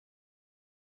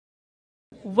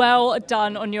Well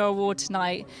done on your award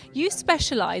tonight. You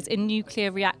specialise in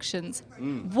nuclear reactions.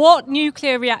 What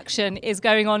nuclear reaction is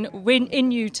going on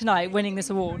in you tonight, winning this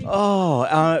award?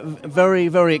 Very,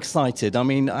 very excited. I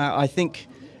mean, I think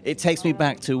it takes me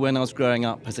back to when I was growing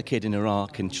up as a kid in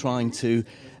Iraq and trying to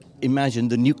imagine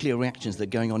the nuclear reactions that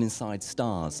are going on inside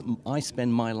stars. I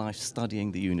spend my life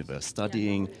studying the universe,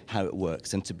 studying how it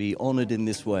works, and to be honoured in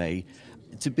this way,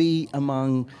 to be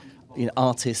among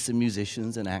artists and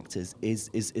musicians and actors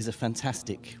is a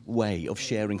fantastic way of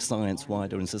sharing science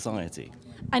wider in society.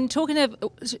 And talking of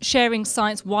sharing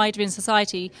science wider in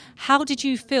society, how did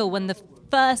you feel when the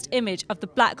first image of the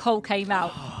black hole came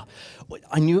out?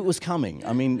 I knew it was coming.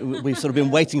 I mean, we've sort of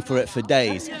been waiting for it for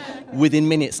days. Within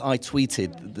minutes, I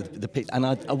tweeted the picture, and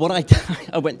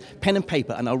I went pen and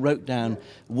paper, and I wrote down,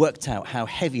 worked out how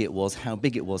heavy it was, how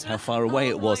big it was, how far away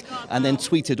it was, and then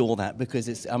tweeted all that because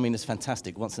it's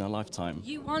fantastic, once in a lifetime.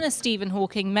 You won a Stephen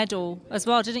Hawking medal as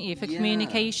well, didn't you, for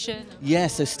communication? Yeah,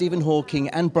 so Stephen Hawking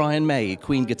and Brian May,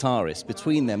 Queen guitarist,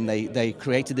 between them, they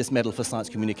created this medal for science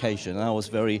communication, and I was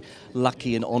very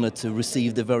lucky and honoured to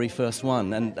receive the very first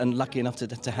one, and lucky enough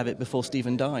to have it before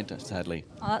Stephen died, sadly.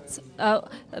 That's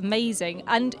amazing.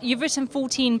 And you've written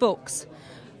 14 books.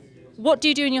 What do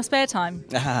you do in your spare time?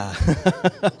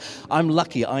 I'm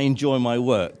lucky. I enjoy my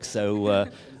work, so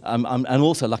I'm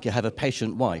also lucky I have a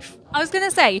patient wife. I was going to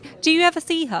say, do you ever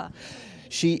see her?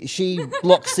 She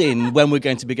blocks in when we're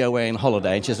going to be away on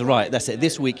holiday, and she says, right, that's it,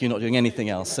 this week you're not doing anything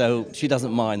else, so she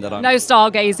doesn't mind that I'm... No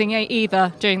stargazing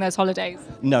either during those holidays?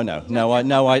 No,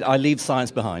 I leave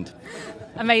science behind.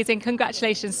 Amazing.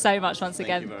 Congratulations so much once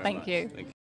again. Thank you.